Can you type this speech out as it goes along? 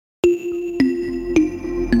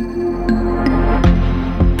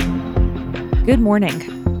Good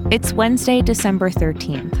morning. It's Wednesday, December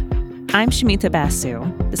 13th. I'm Shamita Basu.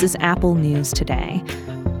 This is Apple News Today.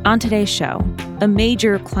 On today's show, a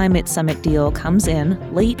major climate summit deal comes in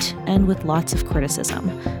late and with lots of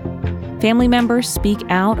criticism. Family members speak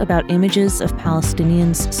out about images of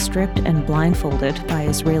Palestinians stripped and blindfolded by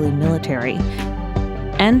Israeli military.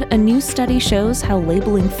 And a new study shows how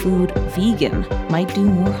labeling food vegan might do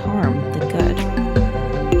more harm than good.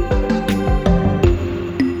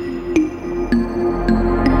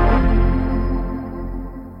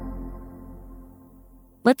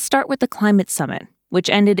 Let's start with the climate summit, which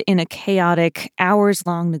ended in a chaotic,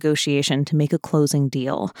 hours-long negotiation to make a closing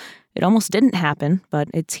deal. It almost didn't happen, but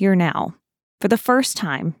it's here now. For the first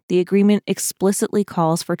time, the agreement explicitly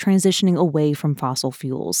calls for transitioning away from fossil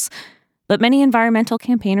fuels. But many environmental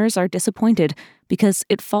campaigners are disappointed because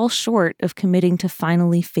it falls short of committing to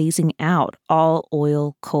finally phasing out all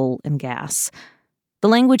oil, coal, and gas. The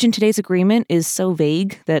language in today's agreement is so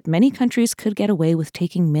vague that many countries could get away with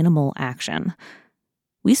taking minimal action.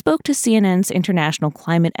 We spoke to CNN's international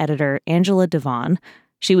climate editor, Angela Devon.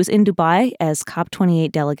 She was in Dubai as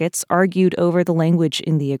COP28 delegates argued over the language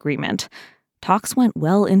in the agreement. Talks went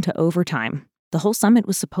well into overtime. The whole summit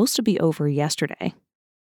was supposed to be over yesterday.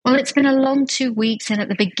 Well, it's been a long 2 weeks, and at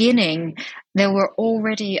the beginning, there were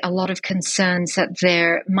already a lot of concerns that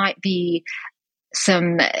there might be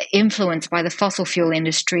some influence by the fossil fuel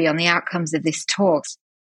industry on the outcomes of these talks.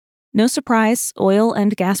 No surprise, oil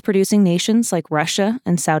and gas-producing nations like Russia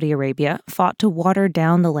and Saudi Arabia fought to water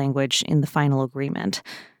down the language in the final agreement.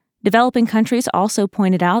 Developing countries also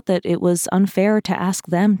pointed out that it was unfair to ask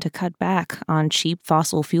them to cut back on cheap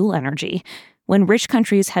fossil fuel energy when rich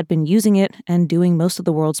countries had been using it and doing most of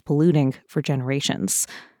the world's polluting for generations.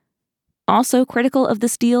 Also critical of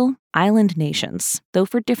this deal, island nations, though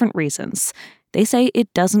for different reasons. They say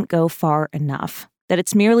it doesn't go far enough, that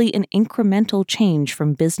it's merely an incremental change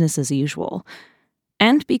from business as usual.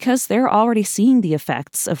 And because they're already seeing the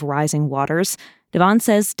effects of rising waters, Devon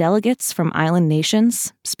says delegates from island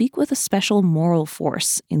nations speak with a special moral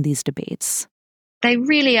force in these debates. They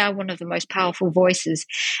really are one of the most powerful voices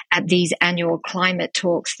at these annual climate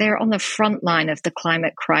talks. They're on the front line of the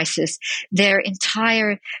climate crisis. Their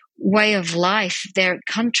entire way of life, their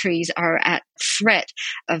countries are at threat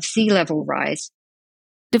of sea level rise.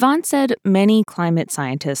 Devon said many climate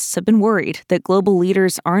scientists have been worried that global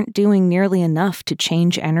leaders aren't doing nearly enough to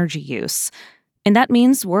change energy use. And that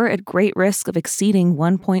means we're at great risk of exceeding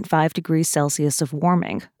 1.5 degrees Celsius of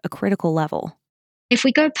warming, a critical level. If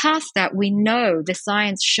we go past that, we know the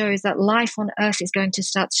science shows that life on Earth is going to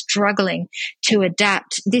start struggling to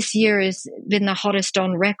adapt. This year has been the hottest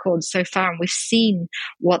on record so far, and we've seen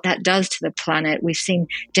what that does to the planet. We've seen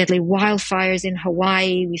deadly wildfires in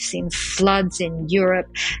Hawaii. We've seen floods in Europe.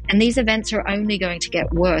 And these events are only going to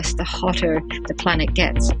get worse the hotter the planet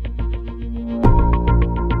gets.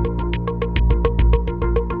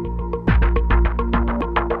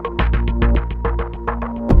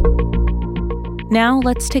 Now,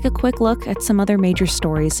 let's take a quick look at some other major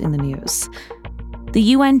stories in the news. The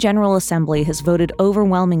UN General Assembly has voted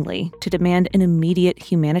overwhelmingly to demand an immediate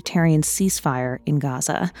humanitarian ceasefire in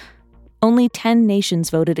Gaza. Only 10 nations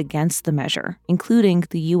voted against the measure, including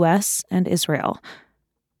the U.S. and Israel.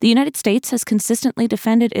 The United States has consistently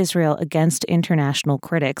defended Israel against international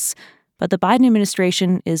critics, but the Biden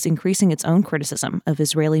administration is increasing its own criticism of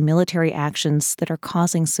Israeli military actions that are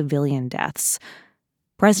causing civilian deaths.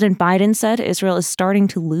 President Biden said Israel is starting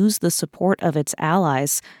to lose the support of its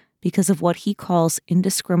allies because of what he calls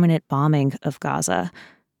indiscriminate bombing of Gaza.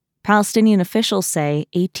 Palestinian officials say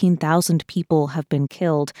 18,000 people have been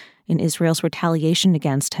killed in Israel's retaliation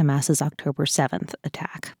against Hamas's October 7th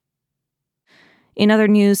attack. In other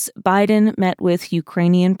news, Biden met with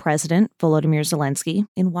Ukrainian President Volodymyr Zelensky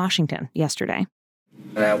in Washington yesterday.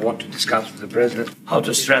 I want to discuss with the president how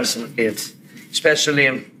to strengthen it, especially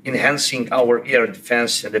enhancing our air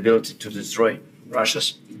defense and ability to destroy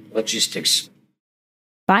Russia's logistics.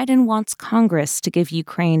 Biden wants Congress to give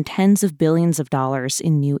Ukraine tens of billions of dollars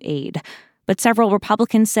in new aid. But several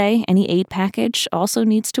Republicans say any aid package also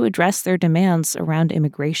needs to address their demands around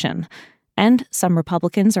immigration. And some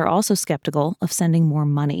Republicans are also skeptical of sending more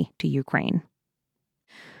money to Ukraine.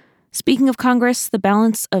 Speaking of Congress, the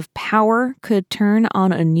balance of power could turn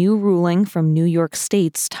on a new ruling from New York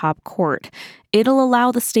State's top court. It'll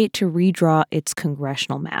allow the state to redraw its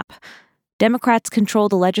congressional map. Democrats control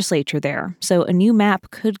the legislature there, so a new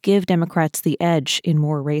map could give Democrats the edge in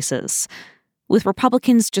more races. With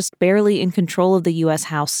Republicans just barely in control of the U.S.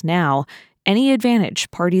 House now, any advantage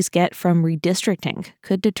parties get from redistricting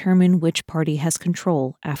could determine which party has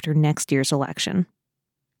control after next year's election.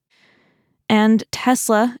 And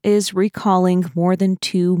Tesla is recalling more than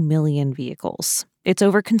 2 million vehicles. It's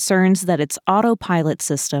over concerns that its autopilot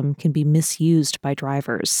system can be misused by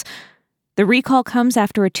drivers. The recall comes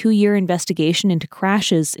after a 2-year investigation into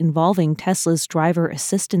crashes involving Tesla's driver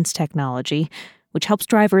assistance technology, which helps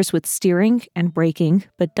drivers with steering and braking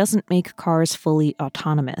but doesn't make cars fully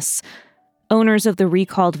autonomous. Owners of the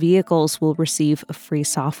recalled vehicles will receive a free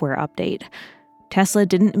software update. Tesla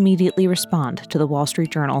didn't immediately respond to the Wall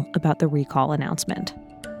Street Journal about the recall announcement.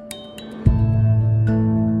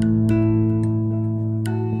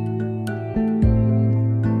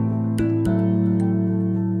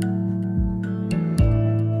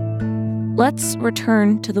 Let's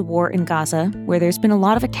return to the war in Gaza, where there's been a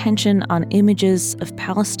lot of attention on images of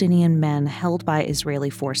Palestinian men held by Israeli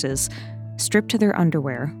forces, stripped to their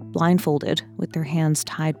underwear, blindfolded, with their hands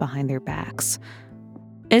tied behind their backs.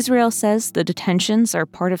 Israel says the detentions are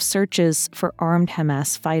part of searches for armed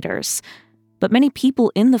Hamas fighters, but many people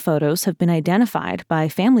in the photos have been identified by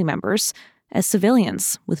family members as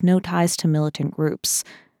civilians with no ties to militant groups,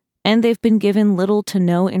 and they've been given little to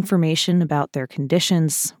no information about their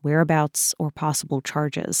conditions, whereabouts, or possible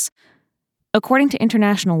charges. According to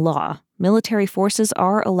international law, military forces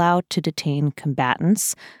are allowed to detain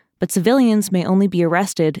combatants, but civilians may only be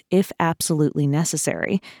arrested if absolutely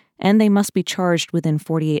necessary, and they must be charged within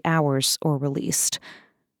 48 hours or released.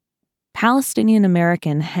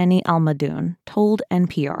 Palestinian-American Hani Al-Madoun told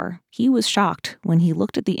NPR he was shocked when he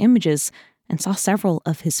looked at the images and saw several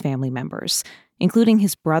of his family members, including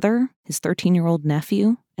his brother, his 13-year-old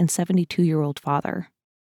nephew, and 72-year-old father.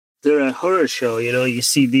 They're a horror show, you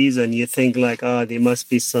see these and you think like, oh, there must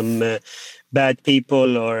be some bad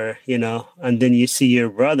people or, and then you see your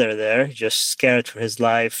brother there just scared for his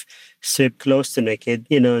life, stripped close to naked,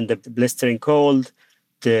 in the blistering cold,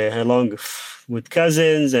 along with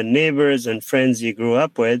cousins and neighbors and friends you grew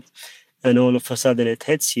up with. And all of a sudden it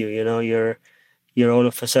hits you, you're all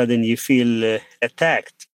of a sudden you feel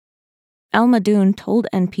attacked. Al-Madoun told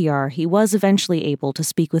NPR he was eventually able to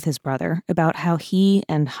speak with his brother about how he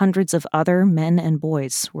and hundreds of other men and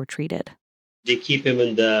boys were treated. They keep him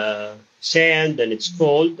in the sand and it's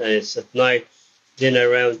cold and it's at night. Then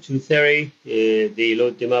around 2:30, they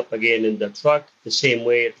load him up again in the truck the same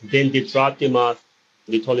way. Then they dropped him off.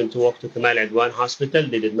 They told him to walk to Kamal Adwan Hospital.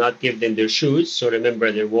 They did not give them their shoes. So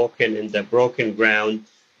remember, they're walking in the broken ground,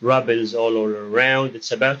 rubbles all around.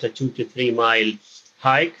 It's about a 2 to 3 mile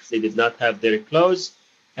hike. They did not have their clothes,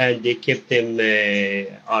 and they kept them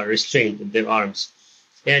restrained in their arms.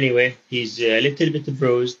 Anyway, he's a little bit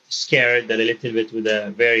bruised, scared, and a little bit with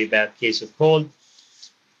a very bad case of cold.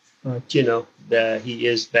 But, he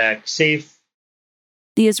is back safe.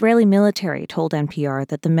 The Israeli military told NPR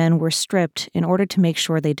that the men were stripped in order to make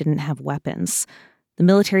sure they didn't have weapons. The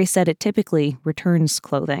military said it typically returns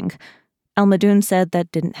clothing. Al-Madoun said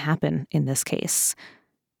that didn't happen in this case.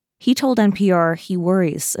 He told NPR he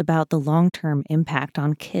worries about the long-term impact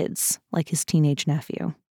on kids, like his teenage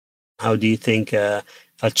nephew. How do you think a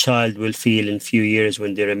child will feel in a few years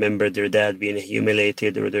when they remember their dad being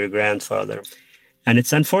humiliated or their grandfather? And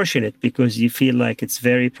it's unfortunate because you feel like it's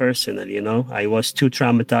very personal, I was too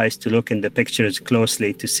traumatized to look in the pictures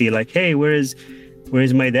closely to see like, hey, where is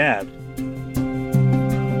my dad?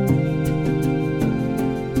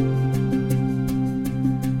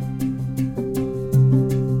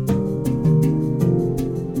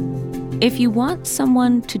 If you want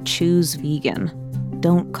someone to choose vegan,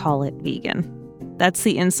 don't call it vegan. That's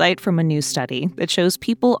the insight from a new study that shows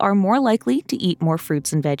people are more likely to eat more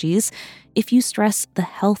fruits and veggies if you stress the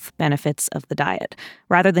health benefits of the diet,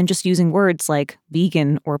 rather than just using words like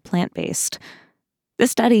vegan or plant-based. The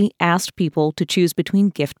study asked people to choose between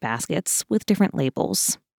gift baskets with different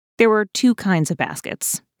labels. There were 2 kinds of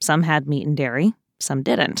baskets. Some had meat and dairy, some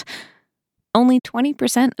didn't. Only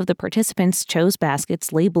 20% of the participants chose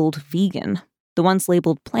baskets labeled vegan. The ones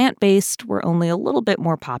labeled plant-based were only a little bit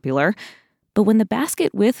more popular. But when the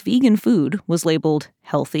basket with vegan food was labeled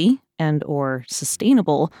healthy and or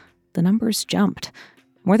sustainable, the numbers jumped.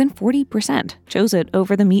 More than 40% chose it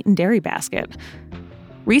over the meat and dairy basket.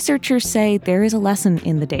 Researchers say there is a lesson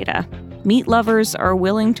in the data. Meat lovers are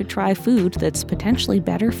willing to try food that's potentially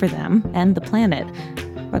better for them and the planet,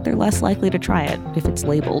 but they're less likely to try it if it's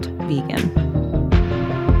labeled vegan.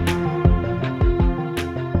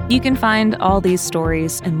 You can find all these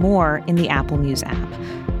stories and more in the Apple News app.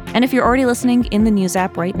 And if you're already listening in the News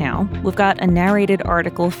app right now, we've got a narrated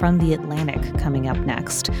article from The Atlantic coming up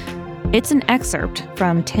next. It's an excerpt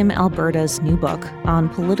from Tim Alberta's new book on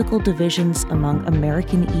political divisions among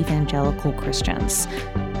American evangelical Christians.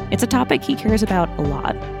 It's a topic he cares about a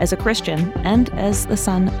lot as a Christian and as the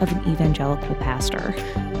son of an evangelical pastor.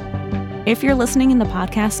 If you're listening in the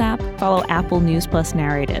podcast app, follow Apple News Plus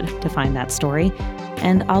Narrated to find that story.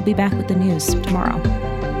 And I'll be back with the news tomorrow.